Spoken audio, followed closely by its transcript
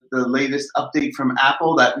the latest update from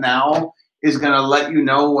Apple that now is going to let you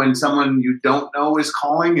know when someone you don't know is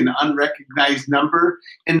calling an unrecognized number,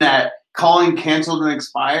 and that calling canceled and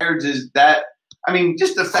expired is that, I mean,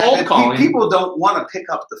 just the fact that people don't want to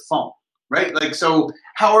pick up the phone, right? Like, so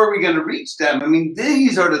how are we going to reach them? I mean,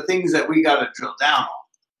 these are the things that we got to drill down on.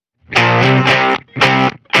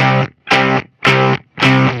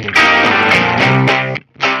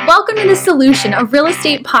 Welcome to The Solution, a real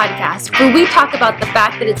estate podcast where we talk about the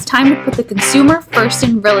fact that it's time to put the consumer first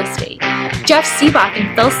in real estate. Jeff Sibbach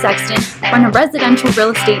and Phil Sexton run a residential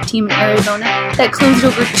real estate team in Arizona that closed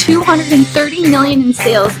over $230 million in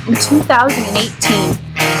sales in 2018.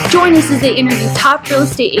 Join us as they interview top real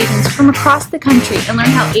estate agents from across the country and learn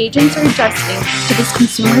how agents are adjusting to this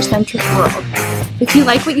consumer-centric world. If you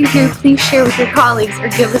like what you hear, please share with your colleagues or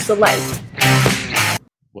give us a like.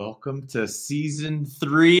 Welcome to season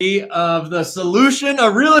 3 of The Solution, a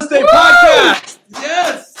real estate podcast.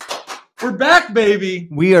 Yes, we're back, baby.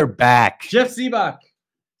 We are back. Jeff Sibbach.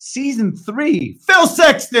 Season 3. Phil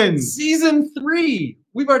Sexton. Season 3.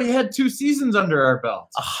 We've already had 2 seasons under our belt.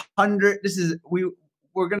 100.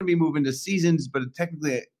 We're going to be moving to seasons, but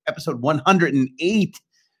technically episode 108.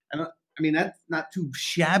 I mean, that's not too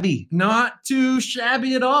shabby. Not too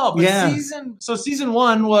shabby at all. But yeah. Season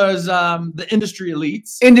 1 was the industry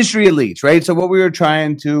elites. Industry elites, right? So what we were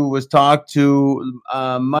trying to was talk to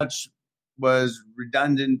much was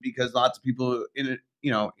redundant because lots of people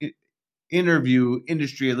interview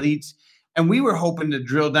industry elites, and we were hoping to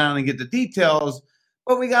drill down and get the details,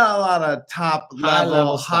 but we got a lot of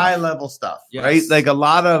high level stuff, yes. Right? Like a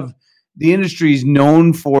lot of the industry is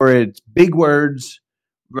known for its big words.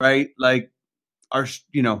 Right, like our,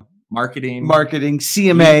 marketing,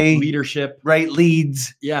 CMA, leadership, right,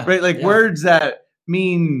 leads, yeah, right, like words that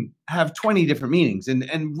have 20 different meanings, and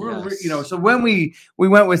we're so when we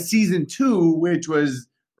went with season 2, which was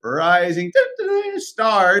rising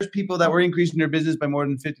stars, people that were increasing their business by more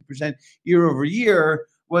than 50% year over year,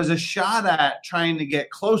 was a shot at trying to get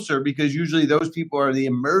closer because usually those people are the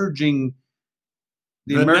emerging,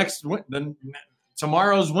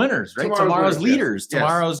 tomorrow's winners, right? Tomorrow's leaders,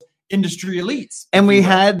 tomorrow's industry elites. And we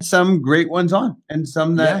had some great ones on, and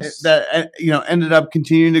some that ended up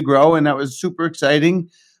continuing to grow, and that was super exciting.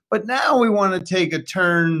 But now we want to take a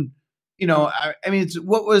turn.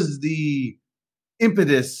 What was the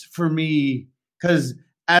impetus for me? Because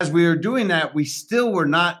as we were doing that, we still were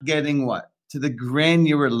not getting to the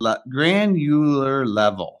granular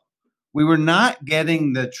level. We were not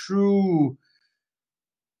getting the true.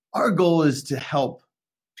 Our goal is to help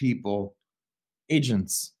people,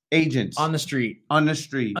 agents on the street,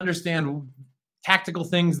 understand tactical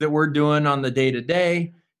things that we're doing on the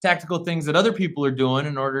day-to-day, tactical things that other people are doing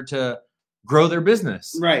in order to grow their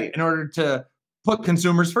business, right? In order to put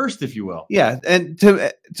consumers first, if you will. Yeah, and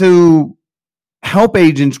to help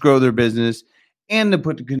agents grow their business and to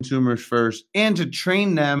put the consumers first and to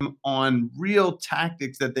train them on real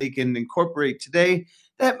tactics that they can incorporate today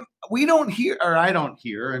that we don't hear, or I don't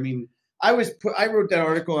hear. I mean, I wrote that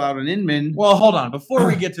article out on Inman. Well, hold on. Before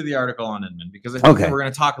we get to the article on Inman, because I think we're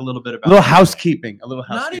going to talk a little bit about a little housekeeping.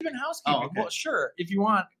 Not even housekeeping. Oh, okay. Well, sure, if you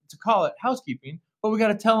want to call it housekeeping, but we got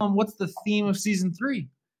to tell them what's the theme of season 3.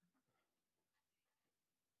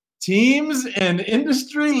 Teams and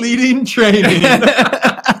industry leading training.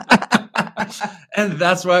 And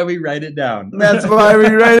that's why we write it down.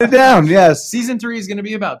 Yes. Season 3 is going to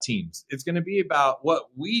be about teams. It's going to be about what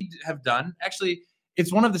we have done. Actually,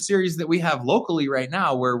 it's one of the series that we have locally right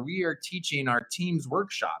now where we are teaching our teams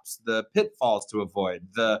workshops, the pitfalls to avoid,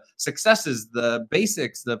 the successes, the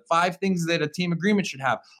basics, the 5 things that a team agreement should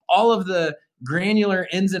have, all of the granular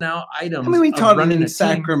ins and out items. I mean, we taught it in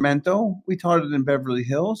Sacramento. We taught it in Beverly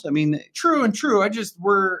Hills. I mean, true.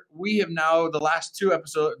 We have now the last 2 of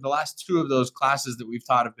those classes that we've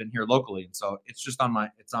taught have been here locally, and so it's just on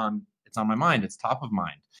my mind. It's top of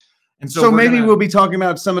mind. And so we'll be talking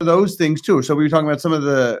about some of those things too. So we were talking about some of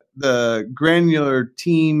the granular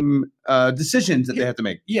team decisions that they have to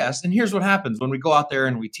make. Yes, and here's what happens when we go out there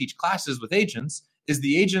and we teach classes with agents: is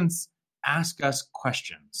the agents ask us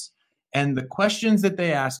questions. And the questions that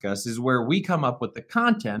they ask us is where we come up with the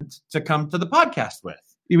content to come to the podcast with.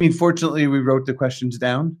 You mean, fortunately, we wrote the questions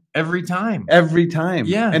down? Every time.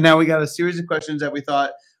 Yeah. And now we got a series of questions that we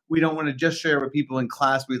thought we don't want to just share with people in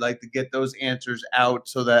class. We'd like to get those answers out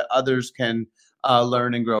so that others can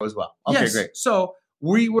learn and grow as well. Okay, yes. Great. So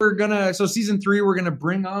season 3, we're going to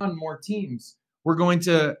bring on more teams. We're going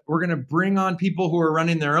to bring on people who are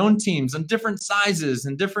running their own teams in different sizes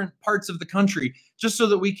and different parts of the country, just so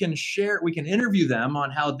that we can interview them on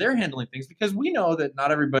how they're handling things, because we know that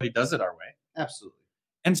not everybody does it our way. Absolutely.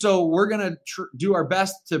 And so we're going to do our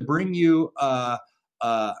best to bring you a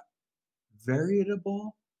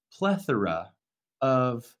veritable plethora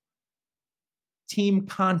of team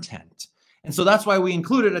content. And so that's why we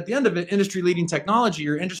included at the end of it industry-leading technology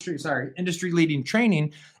or industry-leading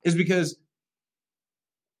training, is because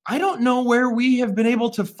I don't know where we have been able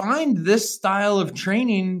to find this style of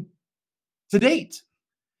training to date.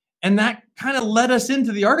 And that kind of led us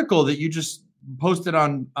into the article that you just posted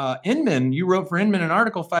on Inman. You wrote for Inman an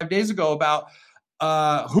article 5 days ago about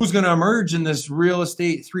who's going to emerge in this real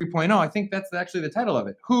estate 3.0. I think that's actually the title of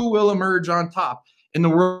it. Who will emerge on top in the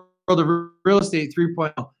world of real estate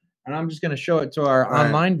 3.0? And I'm just going to show it to our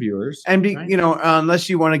online viewers. And, unless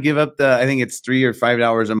you want to give up I think it's $3 or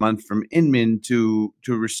 $5 a month from Inman to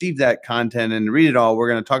receive that content and read it all,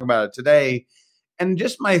 we're going to talk about it today. And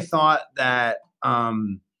just my thought that,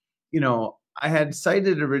 I had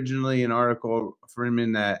cited originally an article for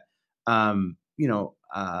Inman that,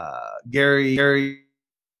 Gary,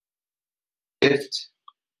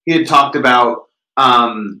 he had talked about,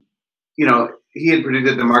 he had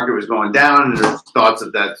predicted the market was going down, and there's thoughts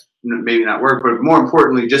of that maybe not work, but more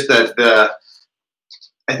importantly, just that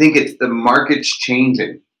I think it's the market's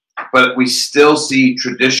changing, but we still see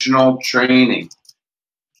traditional training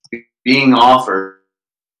being offered.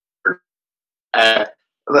 I'd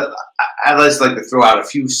just like to throw out a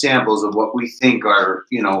few samples of what we think are,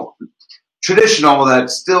 traditional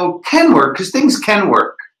that still can work, because things can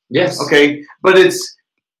work. Yes. Okay. But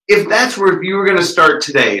if that's where, if you were going to start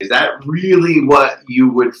today, is that really what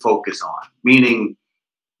you would focus on? Meaning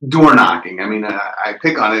door knocking. I mean, I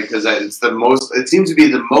pick on it because it seems to be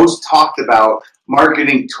the most talked about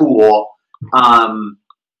marketing tool on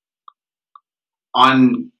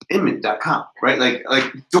Inman.com, right? Like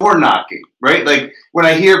door knocking, right? Like when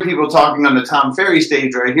I hear people talking on the Tom Ferry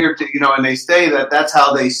stage, or I hear, and they say that that's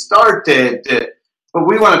how they started. But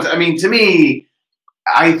we want to, to me,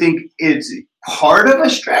 I think it's part of a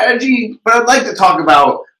strategy, but I'd like to talk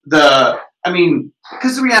about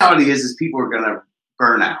because the reality is people are going to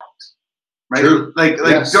burn out, right? True. Like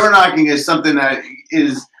yes. Door knocking is something that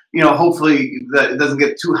is, hopefully that it doesn't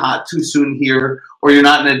get too hot too soon here, or you're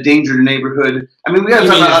not in a dangerous neighborhood. We got to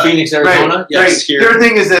talk about Phoenix, Arizona. Right, Yes. Right. The other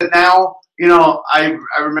thing is that now, I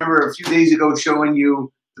remember a few days ago showing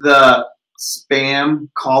you the spam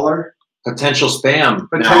caller. Potential spam.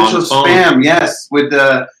 Potential spam, yes. With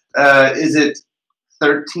the is it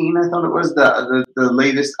 13? I thought it was the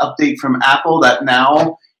latest update from Apple that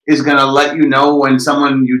now is going to let you know when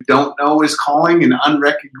someone you don't know is calling, an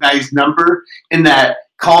unrecognized number, and that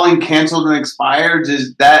calling canceled and expired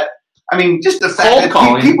is that. Just the fact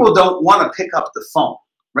that people don't want to pick up the phone,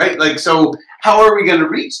 right? Like, so how are we going to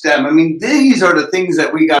reach them? These are the things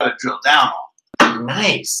that we got to drill down on.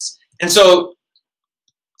 Nice. And so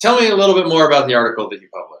tell me a little bit more about the article that you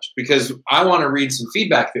published, because I want to read some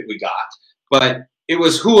feedback that we got, but it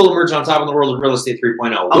was who will emerge on top in the world of real estate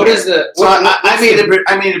 3.0. Okay. What is the... I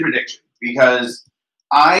made a prediction, because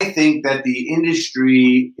I think that the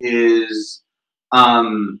industry is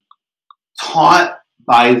taught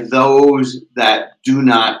by those that do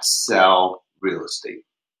not sell real estate.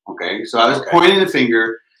 Okay. So I was pointing the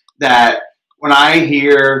finger that when I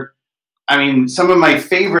hear, some of my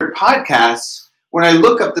favorite podcasts, when I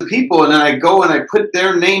look up the people and then I go and I put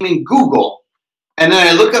their name in Google, and then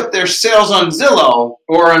I look up their sales on Zillow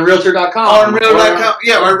or on Realtor.com, or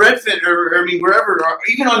Redfin, or wherever, or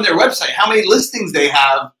even on their website, how many listings they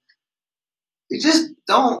have, they just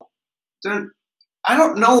don't. I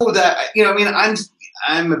don't know that.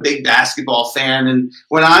 I'm a big basketball fan, and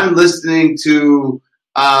when I'm listening to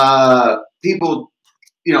people,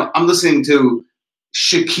 I'm listening to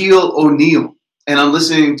Shaquille O'Neal, and I'm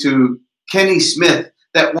listening to Kenny Smith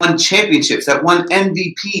that won championships, that won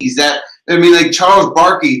MVPs, like Charles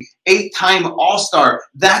Barkley, 8-time All-Star.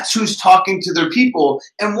 That's who's talking to their people,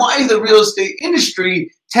 and why the real estate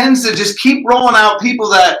industry tends to just keep rolling out people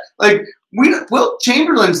that, like, Wilt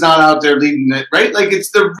Chamberlain's not out there leading it, right? Like, it's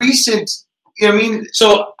the recent...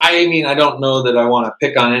 So, I don't know that I want to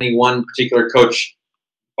pick on any one particular coach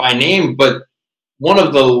by name, but one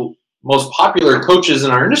of the most popular coaches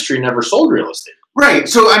in our industry never sold real estate. Right.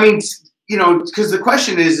 So, because the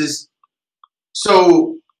question is,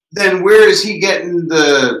 so then where is he getting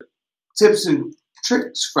the tips and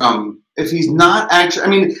tricks from if he's not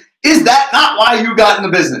actually, is that not why you got in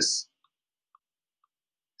the business?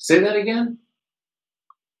 Say that again?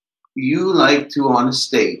 You like to, on a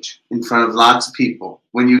stage in front of lots of people,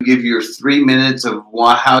 when you give your 3 minutes of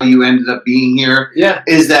how you ended up being here,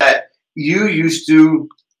 is that you used to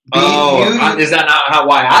be... is that not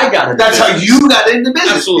why I got it? That's how you got into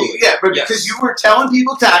business. Absolutely. Yeah, because you were telling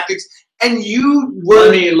people tactics, and you were.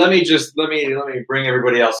 Let me bring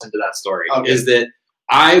everybody else into that story. Okay. Is that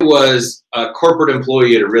I was a corporate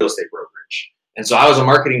employee at a real estate brokerage, and so I was a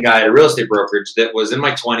marketing guy at a real estate brokerage that was in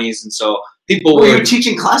my 20s, and so Were you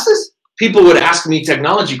teaching classes? People would ask me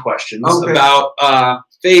technology questions about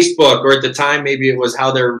Facebook, or at the time maybe it was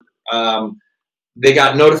how they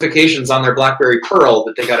got notifications on their BlackBerry Pearl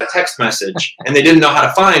that they got a text message and they didn't know how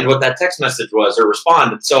to find what that text message was or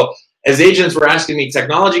respond. And so as agents were asking me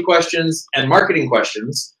technology questions and marketing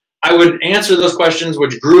questions, I would answer those questions,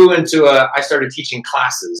 which grew into I started teaching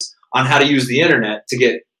classes on how to use the internet to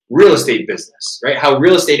get real estate business, right? How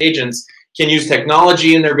real estate agents can use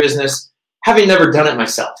technology in their business, having never done it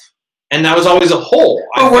myself. And that was always a hole.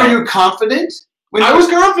 But were you confident? I was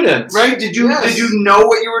confident. Right? Did you know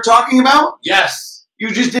what you were talking about? Yes.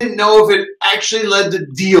 You just didn't know if it actually led to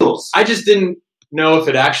deals. I just didn't know if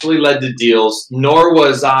it actually led to deals, nor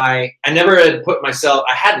was I never had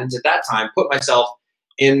I hadn't at that time put myself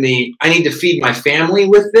in I need to feed my family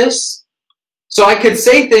with this. So I could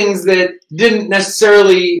say things that didn't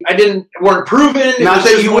necessarily, weren't proven. Not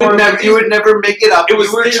that you would never make it up. It was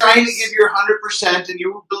you were trying to give your 100% and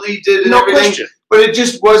you believed it and no everything. Question. But it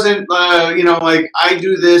just wasn't, like I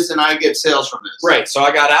do this and I get sales from this. Right. So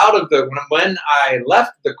I got out of when I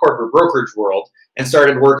left the corporate brokerage world and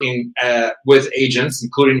started working with agents,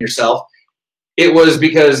 including yourself, it was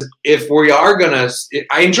because if we are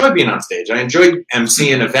I enjoy being on stage. I enjoy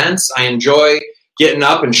emceeing events. I enjoy getting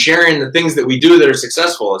up and sharing the things that we do that are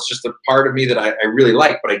successful. It's just a part of me that I really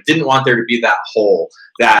like, but I didn't want there to be that hole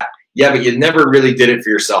that, but you never really did it for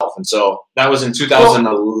yourself. And so that was in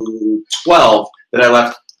 2012 that I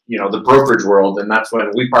left, the brokerage world. And that's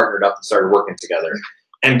when we partnered up and started working together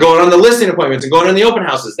and going on the listing appointments and going on the open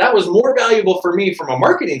houses. That was more valuable for me from a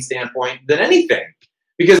marketing standpoint than anything,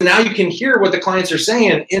 because now you can hear what the clients are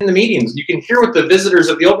saying in the meetings. You can hear what the visitors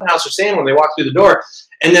of the open house are saying when they walk through the door.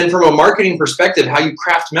 And then from a marketing perspective, how you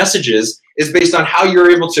craft messages is based on how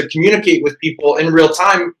you're able to communicate with people in real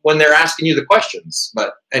time when they're asking you the questions.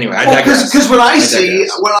 But anyway, I digress. Because what I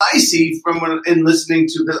see in listening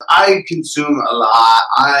to, because I consume a lot,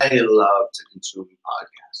 I love to consume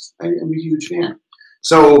podcasts. I'm a huge fan.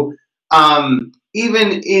 So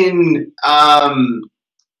even in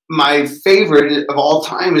my favorite of all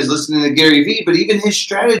time is listening to Gary Vee, but even his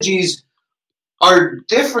strategies are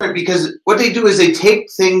different because what they do is they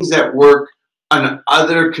take things that work on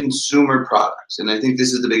other consumer products. And I think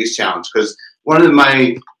this is the biggest challenge because one of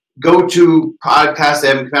my go-to podcasts, they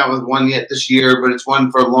haven't come out with one yet this year, but it's one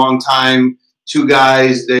for a long time. Two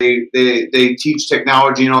guys, they teach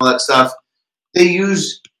technology and all that stuff. They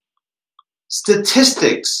use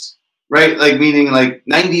statistics, right? Like meaning like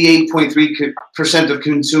 98.3% of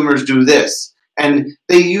consumers do this. And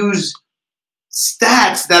they use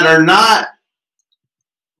stats that are not.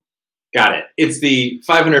 Got it. It's the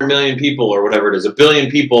 500 million people or whatever it is. 1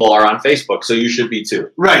 billion people are on Facebook, so you should be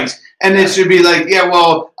too. Right. And it should be like,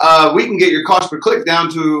 we can get your cost per click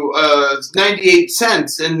down to 98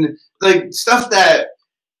 cents and like stuff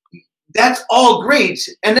that's all great.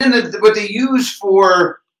 And then what they use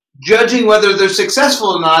for judging whether they're successful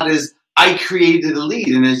or not is I created a lead.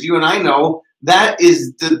 And as you and I know, that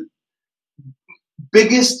is the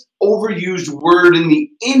biggest overused word in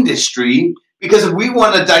the industry. Because if we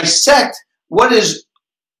want to dissect what is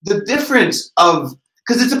the difference of,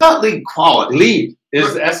 because it's about lead quality. Lead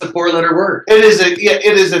that's a 4-letter word. It is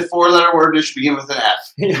a 4-letter word that should begin with an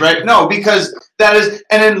F, right? No, because that is,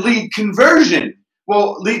 and then lead conversion.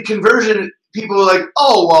 Well, lead conversion, people are like,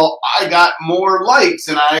 oh, well, I got more likes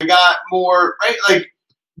and I got more, right? Like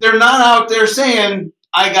they're not out there saying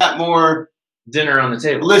I got more dinner on the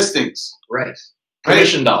table listings, right?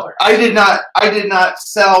 Commission dollar. I did not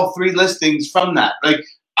sell 3 listings from that. Like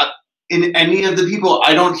in any of the people,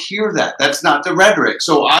 I don't hear that. That's not the rhetoric.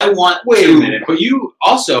 So I want. Wait a minute. But you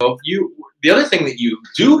also the other thing that you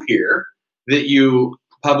do hear that you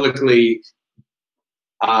publicly,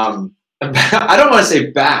 I don't want to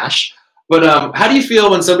say bash, but how do you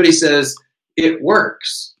feel when somebody says it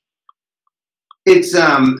works? It's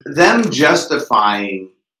them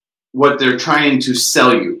justifying what they're trying to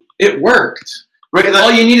sell you. It worked. Right,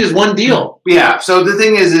 all you need is one deal. Yeah. So the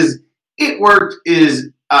thing is it worked is,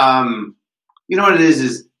 you know what it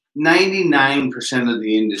is 99% of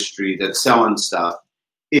the industry that's selling stuff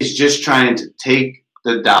is just trying to take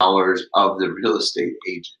the dollars of the real estate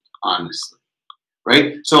agent, honestly.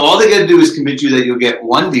 Right? So all they got to do is convince you that you'll get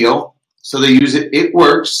one deal. So they use it. It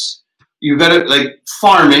works. You got to, like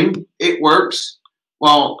farming. It works.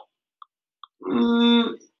 Well,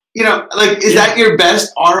 is that your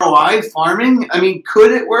best ROI farming? I mean,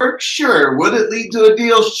 could it work? Sure. Would it lead to a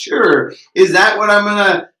deal? Sure. Is that what I'm going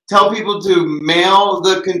to tell people to mail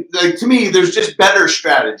to me, there's just better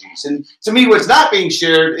strategies. And to me, what's not being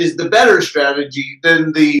shared is the better strategy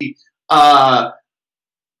than the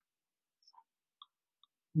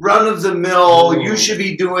run-of-the-mill, you should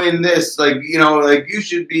be doing this, you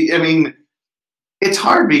should be, it's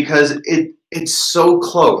hard because it's so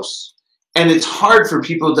close. And it's hard for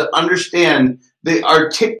people to understand the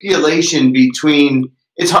articulation between,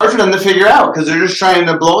 it's hard for them to figure out because they're just trying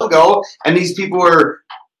to blow and go. And these people are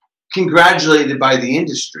congratulated by the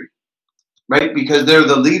industry, right? Because they're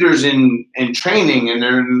the leaders in training and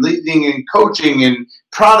they're leading in coaching and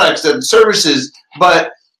products and services.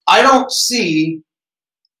 But I don't see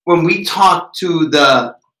when we talk to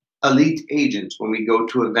the elite agents, when we go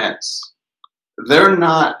to events, they're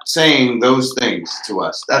not saying those things to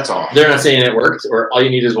us. That's all. They're not saying it worked, or all you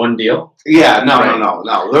need is one deal. Yeah, no.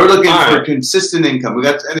 They're looking for consistent income. We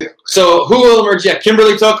got. So who will emerge? Yeah,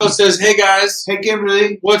 Kimberly Toko says, "Hey guys, hey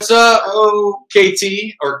Kimberly, what's up?" Oh,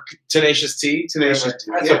 KT or Tenacious T. That's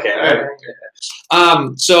okay.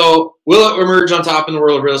 So will it emerge on top in the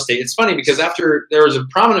world of real estate? It's funny because after there was a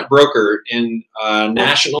prominent broker in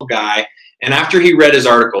national guy, and after he read his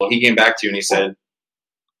article, he came back to you and he said,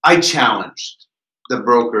 I challenged the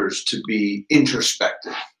brokers to be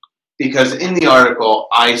introspective because in the article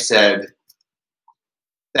I said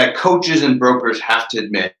that coaches and brokers have to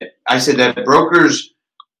admit, I said that brokers,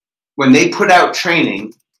 when they put out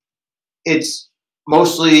training, it's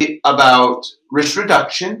mostly about risk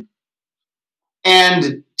reduction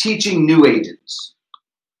and teaching new agents.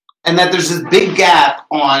 And that there's this big gap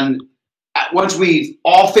on once we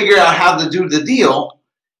all figure out how to do the deal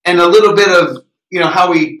and a little bit of how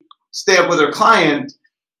we stay up with our client,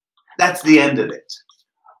 that's the end of it.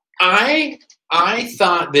 I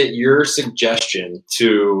thought that your suggestion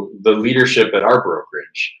to the leadership at our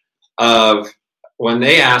brokerage of when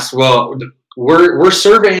they asked, well, we're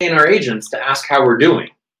surveying our agents to ask how we're doing.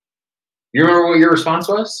 You remember what your response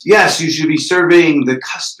was? Yes, you should be surveying the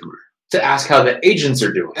customer. To ask how the agents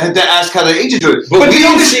are doing. And to ask how the agents are doing. But we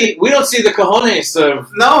don't see the cojones of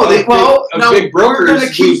big brokers. We're going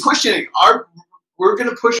to keep pushing we're going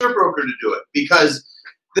to push our broker to do it because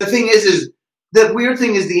the thing is the weird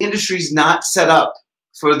thing is the industry's not set up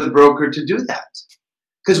for the broker to do that.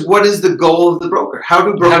 Because what is the goal of the broker? How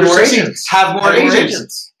do brokers have more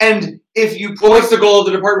agents? And if you what's the goal of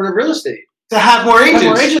the Department of Real Estate? To have more agents.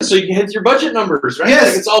 Have more agents so you can hit your budget numbers, right?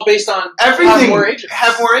 Yes. It's all based on everything.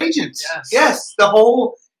 Have more agents. Yes.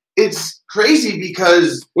 It's crazy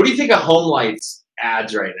because... What do you think of Home Light's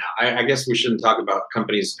ads right now? I guess we shouldn't talk about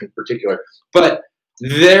companies in particular, but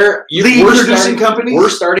companies? We're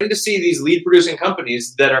starting to see these lead producing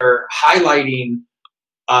companies that are highlighting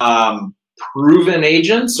proven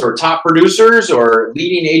agents or top producers or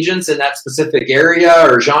leading agents in that specific area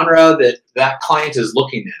or genre that client is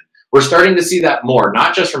looking in. We're starting to see that more,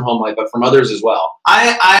 not just from Home Light, but from others as well.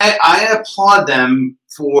 I applaud them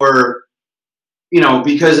for,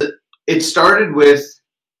 because it started with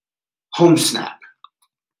HomeSnap,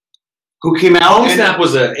 who came out. HomeSnap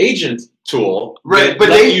was an agent tool, right? But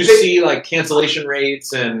they see like cancellation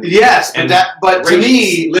rates and yes, and but to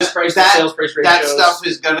me, list price to sales price ratios. That stuff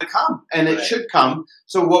is going to come, and it should come.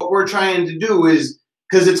 So what we're trying to do is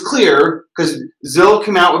because it's clear because Zillow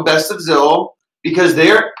came out with Best of Zillow. Because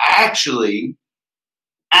they're actually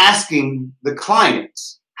asking the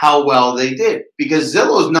clients how well they did. Because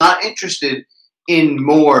Zillow's not interested in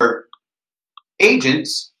more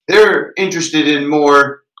agents. They're interested in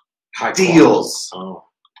more deals. Oh.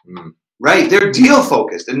 Right. They're deal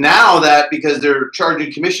focused. And now that because they're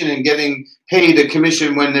charging commission and getting paid a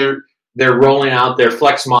commission when they're rolling out their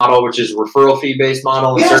flex model, which is referral fee based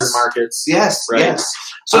model in certain markets. Yes. Right? Yes.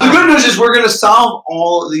 So the good news is we're going to solve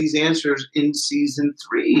all of these answers in season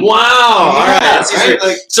 3. Wow! All right.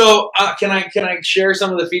 Right? So can I share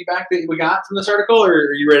some of the feedback that we got from this article, or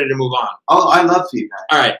are you ready to move on? Oh, I love feedback.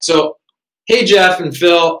 All right. So, hey Jeff and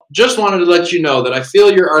Phil, just wanted to let you know that I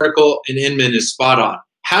feel your article in Inman is spot on.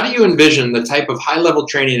 How do you envision the type of high-level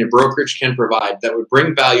training a brokerage can provide that would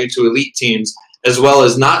bring value to elite teams as well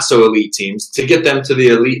as not so elite teams to get them to the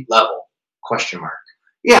elite level? ?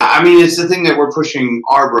 Yeah, I mean, it's the thing that we're pushing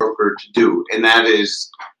our broker to do, and that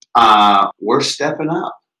is we're stepping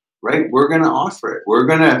up, right? We're going to offer it. We're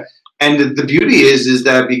going to, and the beauty is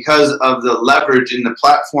that because of the leverage in the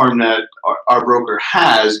platform that our broker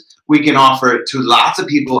has, we can offer it to lots of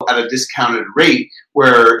people at a discounted rate,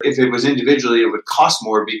 where if it was individually, it would cost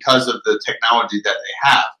more because of the technology that they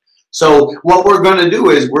have. So what we're going to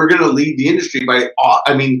do is we're going to lead the industry by,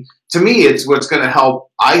 to me, it's what's going to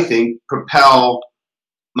help, I think, propel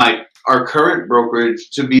my our current brokerage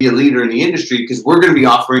to be a leader in the industry because we're going to be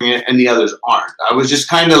offering it and the others aren't. I was just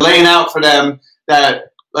kind of laying out for them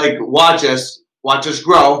that, like, watch us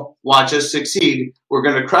grow, watch us succeed. We're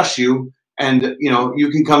going to crush you, and you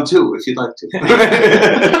can come too if you'd like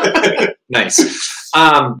to. Nice.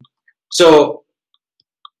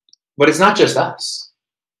 But it's not just us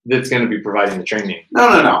that's going to be providing the training.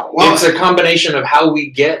 No. Well, it's a combination of how we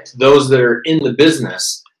get those that are in the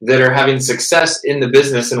business, that are having success in the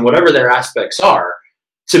business and whatever their aspects are,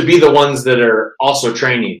 to be the ones that are also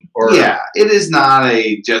training. It is not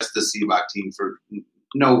just the Sibbach team for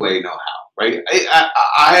no way, no how, right?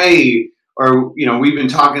 We've been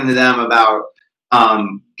talking to them about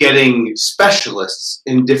getting specialists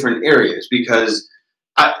in different areas because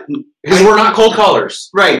we're not cold callers,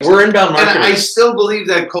 right? We're inbound marketers. And I still believe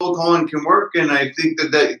that cold calling can work, and I think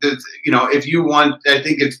that if you want, I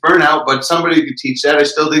think it's burnout, but somebody could teach that. I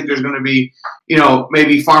still think there's going to be,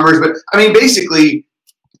 maybe farmers, but I mean, basically,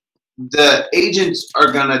 the agents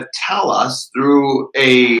are going to tell us we're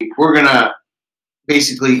going to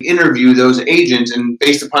basically interview those agents, and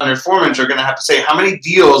based upon their performance, are going to have to say how many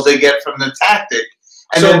deals they get from the tactic,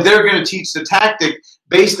 and then they're going to teach the tactic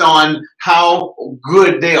based on how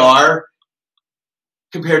good they are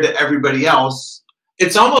compared to everybody else.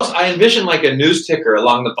 It's almost, I envision like a news ticker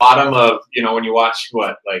along the bottom of, when you watch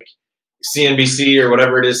like CNBC or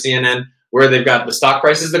whatever it is, CNN, where they've got the stock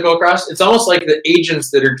prices that go across. It's almost like the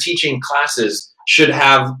agents that are teaching classes should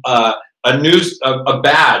have a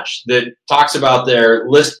badge that talks about their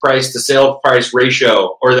list price to sale price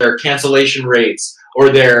ratio, or their cancellation rates, or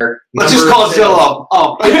their let's just call it Zillow.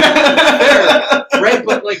 Oh, right.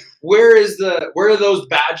 But like, where are those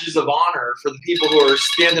badges of honor for the people who are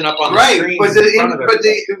standing up on the screen? But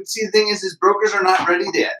the thing is brokers are not ready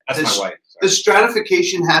yet. That's my wife. The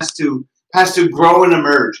stratification has to grow and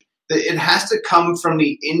emerge. It has to come from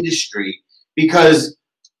the industry, because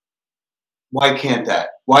why can't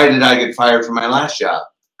that? Why did I get fired from my last job?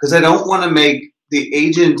 Because I don't want to make the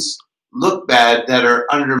agents look bad that are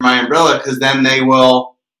under my umbrella, because then they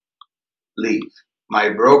will leave my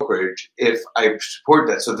brokerage if I support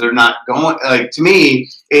that. So they're not going, like, to me,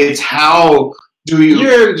 it's how do you...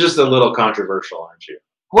 You're just a little controversial, aren't you?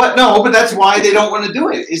 What? No, but that's why they don't want to do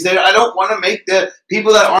it, is that I don't want to make the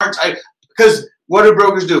people that aren't... Because what do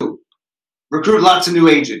brokers do? Recruit lots of new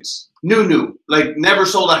agents. New. Like, never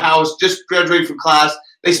sold a house, just graduated from class.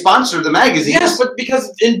 They sponsor the magazines. Yes, but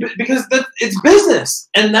because it's business,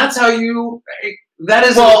 and that's how you. That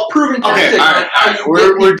is a proven tactic. Okay, all right.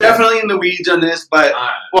 We're definitely in the weeds on this, but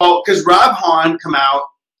because Rob Hahn come out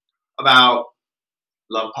about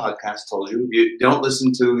Love Podcast. Told you, if you don't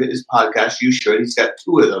listen to his podcast, you should. He's got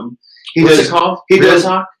 2 of them. What's it called? Real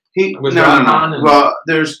Talk. No. Well,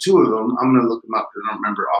 there's 2 of them. I'm going to look them up because I don't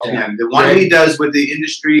remember offhand. The one he does with the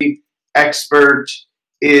industry expert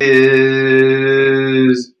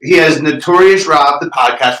is he has Notorious Rob, the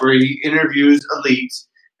podcast where he interviews elites,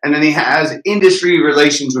 and then he has Industry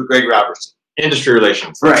Relations with Greg Robertson. Industry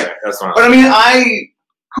Relations, right? That's one. But I mean,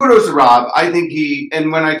 kudos to Rob. I think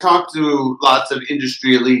and when I talk to lots of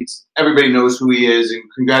industry elites, everybody knows who he is, and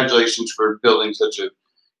congratulations for building such a.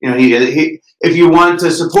 He if you want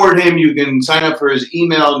to support him, you can sign up for his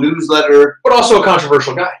email newsletter. But also a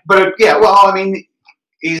controversial guy. But I mean,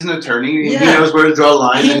 he's an attorney. He knows where to draw a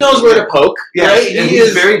line. He knows where to poke. Yes, right? and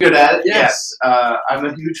he's very good at it. Yes. I'm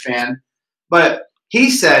a huge fan. But he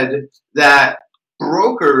said that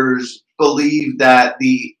brokers believe that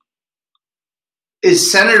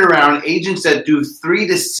is centered around agents that do 3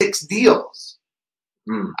 to 6 deals.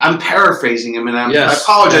 I'm paraphrasing him, and I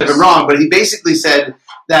apologize if I'm wrong, but he basically said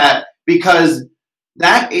that because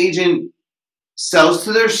that agent sells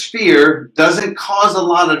to their sphere, doesn't cause a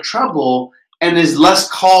lot of trouble, and is less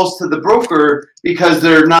calls to the broker because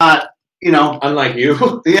they're not, unlike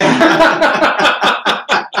you. Yeah.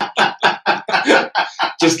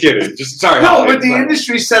 Just kidding. Sorry. No, but the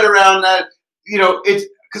industry set around that, it's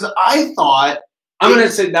because I thought. I'm going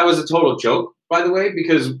to say that was a total joke, by the way,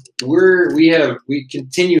 because we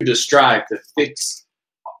continue to strive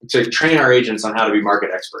to train our agents on how to be market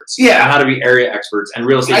experts, how to be area experts and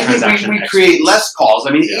real estate transaction we experts. Create less calls.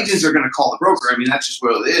 I mean, agents are going to call the broker. I mean, that's just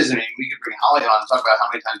what it is. I mean, we could bring Holly on and talk about how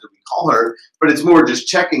many times did we call her, but it's more just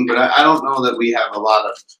checking. But I don't know that we have a lot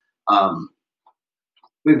of.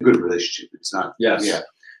 We have a good relationship. It's not. Yes. Yeah.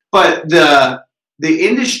 But the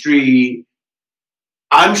industry,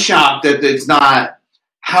 I'm shocked that it's not.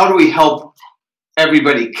 How do we help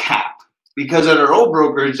everybody cap? Because at our old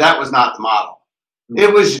brokerage, that was not the model.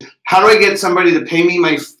 It was, how do I get somebody to pay me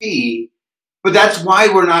my fee? But that's why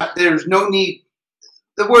there's no need.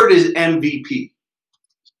 The word is MVP.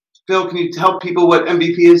 Phil, can you tell people what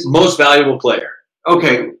MVP is? Most valuable player.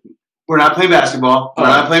 Okay. We're not playing basketball. We're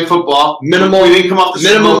not playing football. We didn't come off the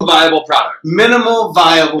minimum viable product. Minimal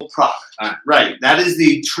viable product. Right. That is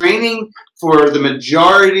the training for the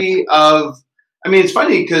majority of. I mean, it's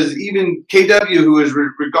funny because even KW, who is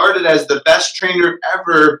regarded as the best trainer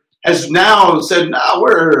ever, has now said, "No,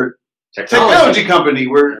 we're a technology company.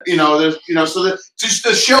 We're so that just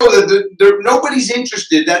to show that nobody's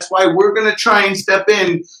interested. That's why we're going to try and step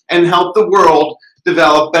in and help the world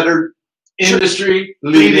develop better." Industry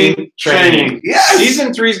leading training. Yes.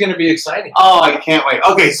 Season 3 is going to be exciting. Oh, I can't wait.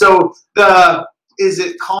 Okay, so is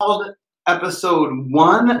it called episode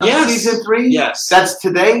 1 of season 3? Yes. That's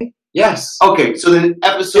today? Yes. Okay, so then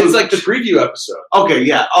episode. It's like the preview episode. Okay,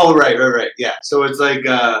 yeah. Oh, right. Yeah. So it's like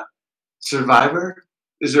Survivor.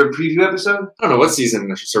 Is there a preview episode? I don't know what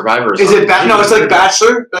season Survivor is. Is it? No, it's like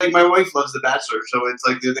Bachelor. Like my wife loves The Bachelor, so it's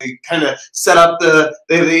like they kind of set up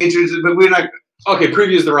they introduce it, but we're not. Okay,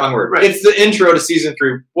 preview is the wrong word. Right. It's the intro to season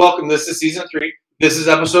 3. Welcome. This is season 3. This is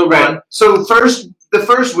episode 1. So the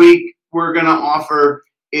first week we're gonna offer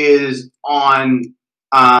is on.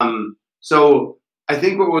 So I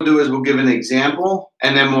think what we'll do is we'll give an example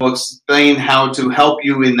and then we'll explain how to help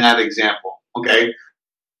you in that example. Okay.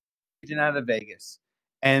 Agent out of Vegas,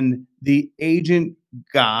 and the agent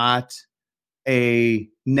got a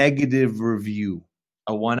negative review.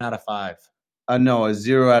 A 1 out of 5. No, a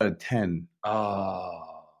 0 out of 10.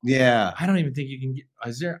 Oh. Yeah. I don't even think you can get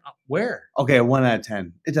a 0. Where? Okay, a 1 out of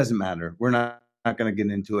 10. It doesn't matter. We're not going to get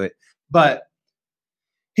into it. But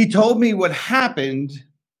he told me what happened,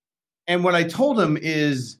 and what I told him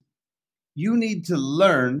is you need to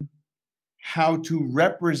learn how to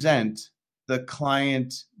represent the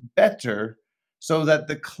client better so that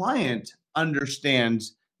the client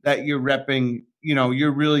understands that you're repping,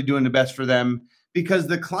 you're really doing the best for them. Because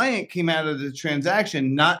the client came out of the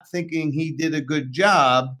transaction not thinking he did a good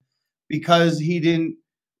job because he didn't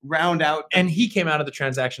round out. And he came out of the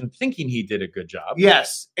transaction thinking he did a good job.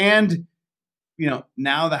 Yes. And,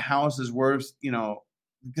 now the house is worth,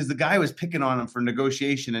 because the guy was picking on him for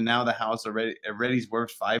negotiation, and now the house already is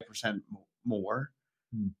worth 5% more.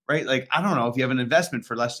 Right? Like, I don't know, if you have an investment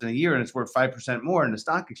for less than a year and it's worth 5% more in the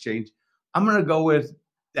stock exchange, I'm going to go with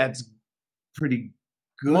that's pretty good.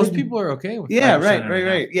 Most people are okay with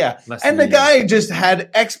right. Yeah. And the guy just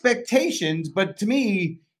had expectations, but to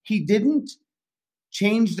me, he didn't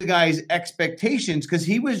change the guy's expectations because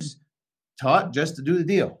he was taught just to do the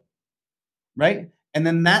deal. Right? And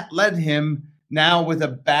then that led him now with a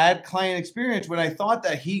bad client experience when I thought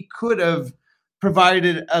that he could have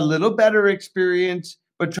provided a little better experience,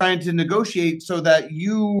 but trying to negotiate so that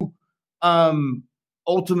you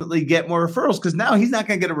ultimately get more referrals, because now he's not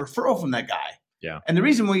going to get a referral from that guy. Yeah. And the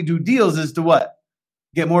reason we do deals is to what?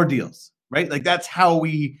 Get more deals, right? Like that's how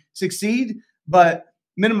we succeed. But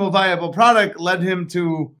minimal viable product led him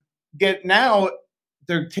to get, now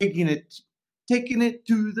they're taking it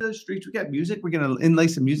to the streets. We got music. We're going to inlay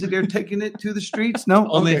some music there. Taking it to the streets. No,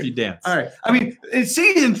 only okay. If you dance. All right. I mean, it's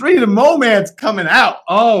season 3. The Mo-Man's coming out.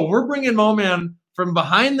 Oh, we're bringing Mo-Man from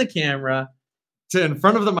behind the camera to in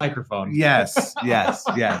front of the microphone. Yes.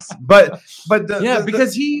 But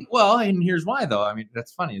because and here's why though. I mean,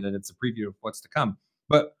 that's funny that it's a preview of what's to come.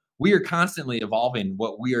 But we are constantly evolving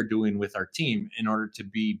what we are doing with our team in order to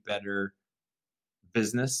be better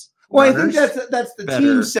business. Well, runners, I think that's the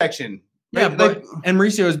team section. Yeah, right? and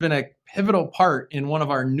Mauricio has been a pivotal part in one of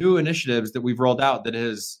our new initiatives that we've rolled out that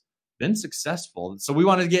has been successful. So we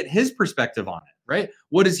want to get his perspective on it, right?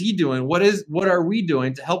 What is he doing? What are we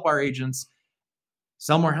doing to help our agents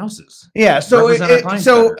sell more houses? Yeah. So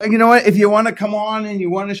better. You know what? If you want to come on and you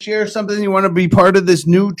want to share something, you want to be part of this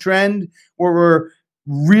new trend where we're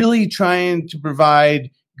really trying to provide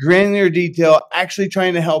granular detail, actually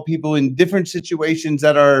trying to help people in different situations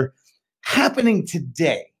that are happening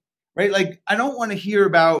today. Right? Like, I don't want to hear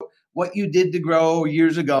about what you did to grow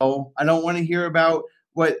years ago. I don't want to hear about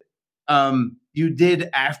what you did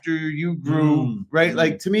after you grew. Right?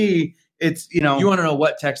 Like, to me, it's, you want to know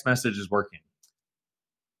what text message is working.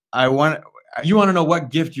 You want to know what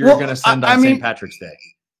gift you're going to send on St. Patrick's Day.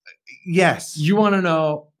 Yes. You want to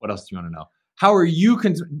know, what else do you want to know? How are you?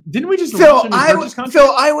 Didn't we just Phil? I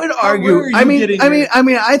would argue.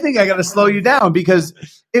 I think I got to slow you down because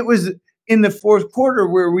it was in the fourth quarter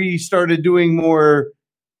where we started doing more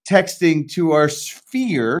texting to our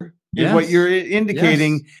sphere. Is what you're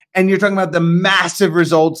indicating, and you're talking about the massive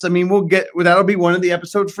results. I mean, that'll be one of the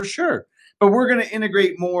episodes for sure. But we're going to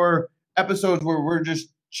integrate more episodes where we're just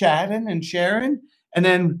chatting and sharing, And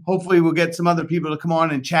then hopefully we'll get some other people to come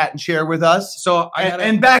on and chat and share with us. So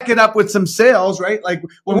and back it up with some sales, right? Like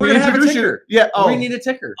when we're gonna have a ticker. Yeah. Oh, we need a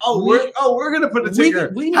ticker. Oh, we're gonna put a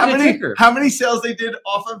ticker. We need a ticker. How many sales they did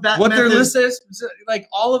off of that? What method? their list is, like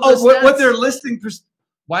all of this. What their listing.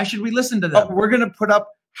 Why should we listen to them? We're gonna put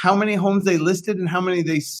up how many homes they listed and how many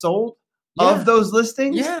they sold of those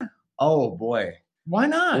listings. Yeah. Oh boy. Why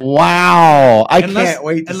not? Wow. I can't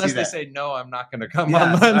wait to unless see they that. say no, I'm not going to come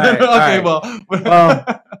Yeah, on. all right, Okay, all well,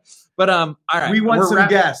 but all right. We want some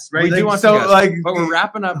guests, right? We do want so some guests. like, but we're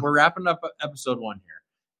wrapping up episode 1 here,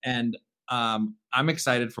 and I'm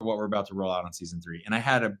excited for what we're about to roll out on season 3. And I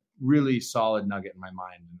had a really solid nugget in my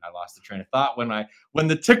mind, and I lost the train of thought when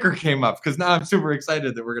the ticker came up, because now I'm super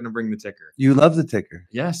excited that we're going to bring the ticker. You love the ticker.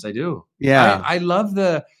 Yes, I do. Yeah, I love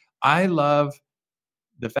the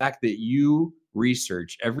fact that you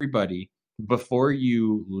research everybody before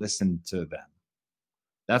you listen to them.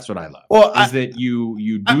 That's what I love. Well, that you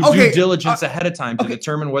do due diligence ahead of time to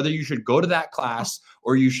determine whether you should go to that class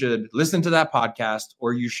or you should listen to that podcast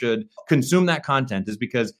or you should consume that content, is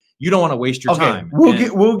because you don't want to waste your time.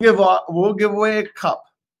 We'll give away a cup,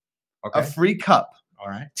 a free cup, all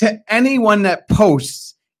right, to anyone that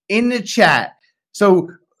posts in the chat. So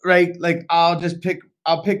right, like I'll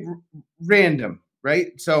pick random,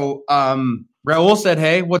 right? So Raul said,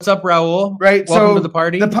 "Hey, what's up, Raul? Right, welcome to the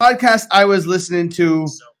party." The podcast I was listening to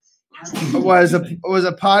was a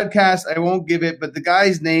podcast. I won't give it, but the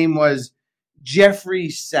guy's name was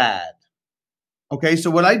Jeffrey Sad. Okay,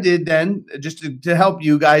 so what I did then, just to help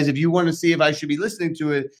you guys, if you want to see if I should be listening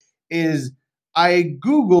to it, is I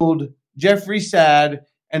Googled Jeffrey Sad,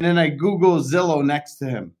 and then I Googled Zillow next to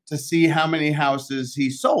him to see how many houses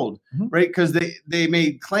he sold, right? Because they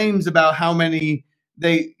made claims about how many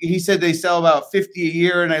he said they sell about 50 a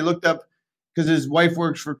year, and I looked up because his wife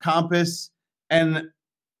works for Compass, and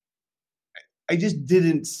I just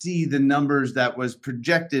didn't see the numbers that was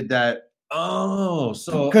projected that. Oh,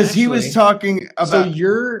 so because he was talking about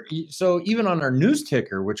so even on our news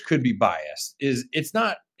ticker, which could be biased, it's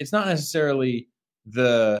not necessarily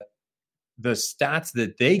the stats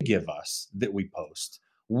that they give us that we post.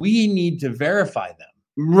 We need to verify them,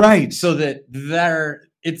 right? So that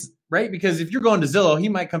it's right, because if you're going to Zillow, he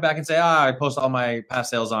might come back and say, I post all my past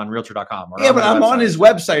sales on Realtor.com. Yeah, but I'm on his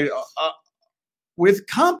website with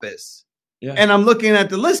Compass, and I'm looking at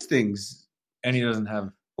the listings, and he doesn't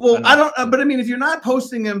have. Well, I don't. But I mean, if you're not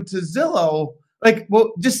posting them to Zillow,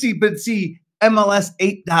 see MLS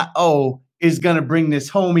 8.0 is going to bring this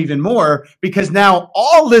home even more, because now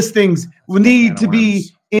all listings will need to be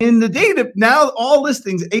in the data. Now all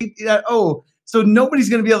listings 8.0, so nobody's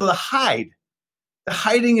going to be able to hide. The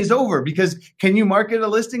hiding is over, because can you market a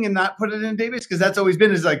listing and not put it in a database? Because that's always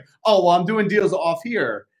been, is like, oh, well, I'm doing deals off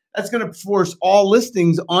here. That's going to force all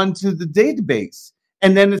listings onto the database,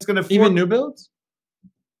 and then it's going to even new builds.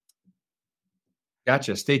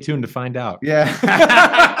 Gotcha. Stay tuned to find out. Yeah.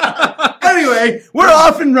 Anyway, we're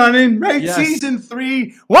off and running, right? Yes. Season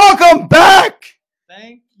 3. Welcome back.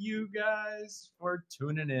 Thank you guys for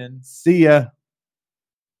tuning in. See ya.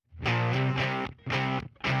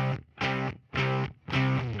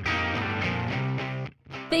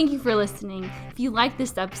 Thank you for listening. If you like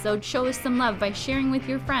this episode, show us some love by sharing with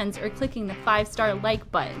your friends or clicking the 5-star like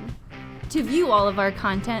button. To view all of our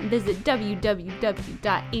content, visit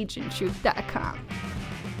www.agenttruth.com.